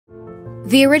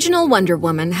The original Wonder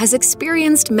Woman has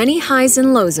experienced many highs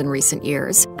and lows in recent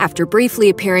years. After briefly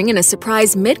appearing in a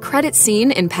surprise mid-credit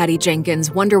scene in Patty Jenkins'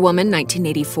 Wonder Woman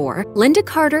 1984, Lynda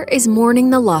Carter is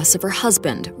mourning the loss of her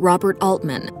husband, Robert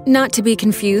Altman. Not to be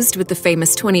confused with the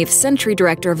famous 20th century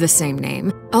director of the same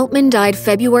name, Altman died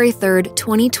February 3,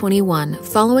 2021,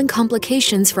 following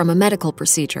complications from a medical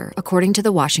procedure, according to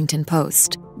the Washington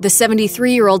Post. The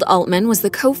 73-year-old Altman was the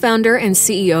co-founder and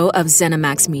CEO of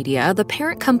ZeniMax Media, the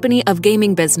parent company of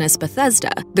gaming business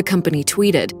Bethesda. The company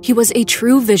tweeted, "He was a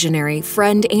true visionary,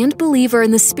 friend, and believer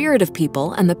in the spirit of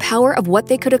people and the power of what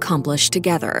they could accomplish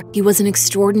together. He was an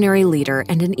extraordinary leader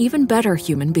and an even better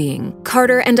human being."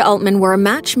 Carter and Altman were a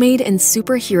match made in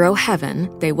superhero heaven.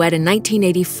 They wed in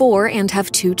 1984 and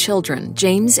have 2 children,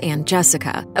 James and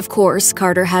Jessica. Of course,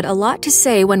 Carter had a lot to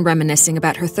say when reminiscing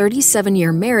about her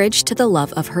 37-year marriage to the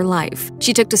love of her life.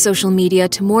 She took to social media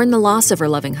to mourn the loss of her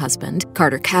loving husband.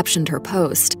 Carter captioned her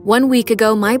post, "1 week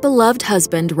ago, my beloved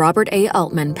husband, Robert A.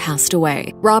 Altman, passed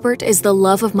away. Robert is the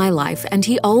love of my life, and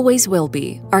he always will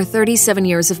be. Our 37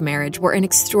 years of marriage were an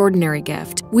extraordinary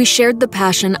gift. We shared the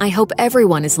passion I hope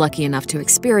everyone is lucky enough to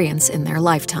experience in their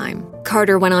lifetime."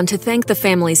 Carter went on to thank the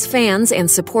family's fans and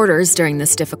supporters during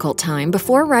this difficult time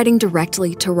before writing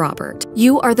directly to Robert.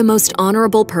 "You are the most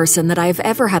honorable person that I have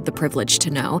ever had the privilege to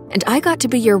know, and I got to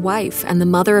be your wife and the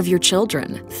mother of your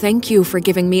children. Thank you for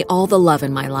giving me all the love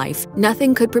in my life.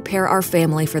 Nothing could prepare our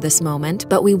family for this moment,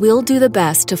 but we will do the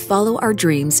best to follow our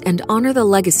dreams and honor the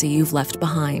legacy you've left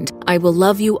behind. I will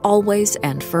love you always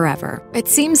and forever." It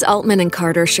seems Altman and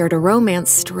Carter shared a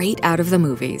romance straight out of the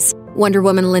movies. Wonder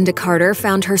Woman Lynda Carter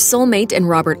found her soulmate in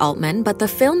Robert Altman, but the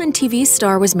film and TV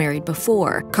star was married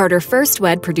before. Carter first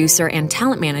wed producer and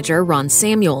talent manager Ron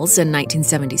Samuels in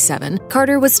 1977.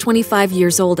 Carter was 25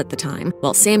 years old at the time,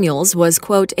 while Samuels was,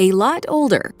 quote, "a lot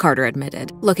older," Carter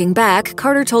admitted. Looking back,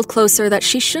 Carter told Closer that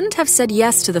she shouldn't have said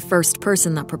yes to the first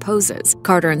person that proposes.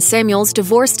 Carter and Samuels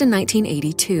divorced in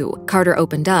 1982. Carter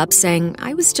opened up, saying,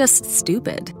 "I was just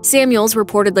stupid." Samuels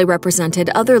reportedly represented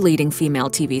other leading female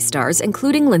TV stars,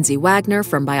 including Lindsay Wagner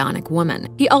from Bionic Woman.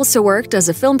 He also worked as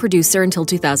a film producer until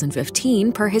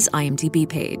 2015, per his IMDb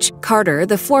page. Carter,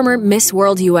 the former Miss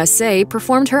World USA,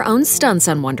 performed her own stunts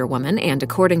on Wonder Woman and,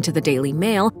 according to the Daily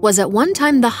Mail, was at one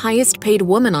time the highest-paid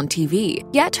woman on TV.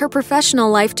 Yet her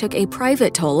professional life took a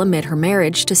private toll amid her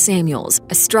marriage to Samuels,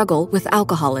 a struggle with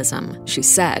alcoholism. She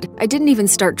said, "I didn't even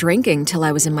start drinking till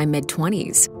I was in my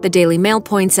mid-20s." The Daily Mail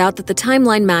points out that the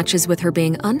timeline matches with her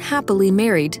being unhappily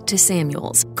married to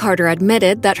Samuels. Carter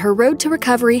admitted that her road to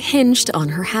recovery hinged on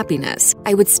her happiness.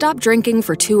 "I would stop drinking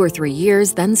for 2 or 3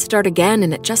 years, then start again,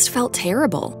 and it just felt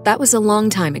terrible. That was a long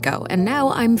time ago, and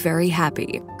now I'm very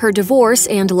happy." Her divorce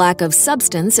and lack of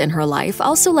substance in her life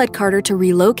also led Carter to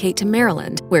relocate to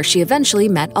Maryland, where she eventually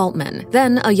met Altman,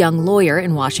 then a young lawyer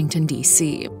in Washington,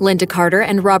 D.C. Lynda Carter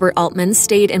and Robert Altman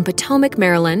stayed in Potomac,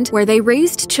 Maryland, where they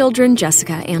raised children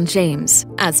Jessica and James.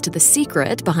 As to the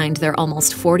secret behind their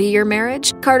almost 40-year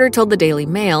marriage, Carter told the Daily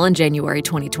Mail in January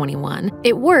 2021,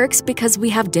 "It works because we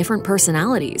have different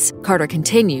personalities." Carter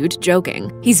continued,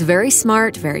 joking, "He's very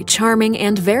smart, very charming,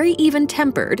 and very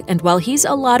even-tempered, and while he's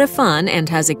a lot of fun and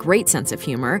has a great sense of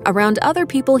humor, around other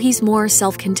people he's more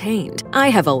self-contained. I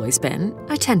have always been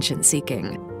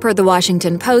attention-seeking." Per the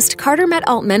Washington Post, Carter met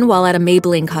Altman while at a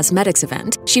Maybelline Cosmetics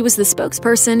event. She was the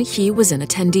spokesperson, he was an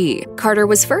attendee. Carter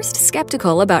was first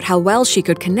skeptical about how well she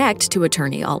could connect to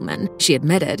attorney Altman. She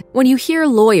admitted, "When you hear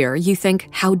lawyer, you think,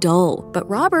 how dull. But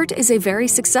Robert is a very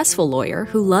successful lawyer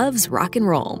who loves rock and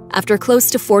roll." After close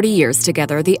to 40 years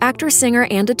together, the actor, singer,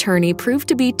 and attorney proved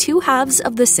to be 2 halves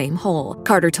of the same whole.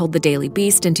 Carter told the Daily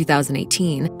Beast in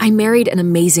 2018, "I married an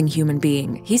amazing human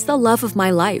being. He's the love of my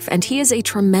life, and he is a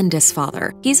tremendous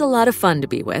father. He's a lot of fun to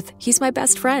be with. He's my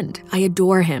best friend. I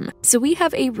adore him. So we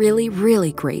have a really,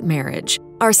 really great marriage."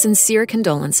 Our sincere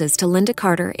condolences to Lynda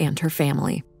Carter and her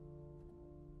family.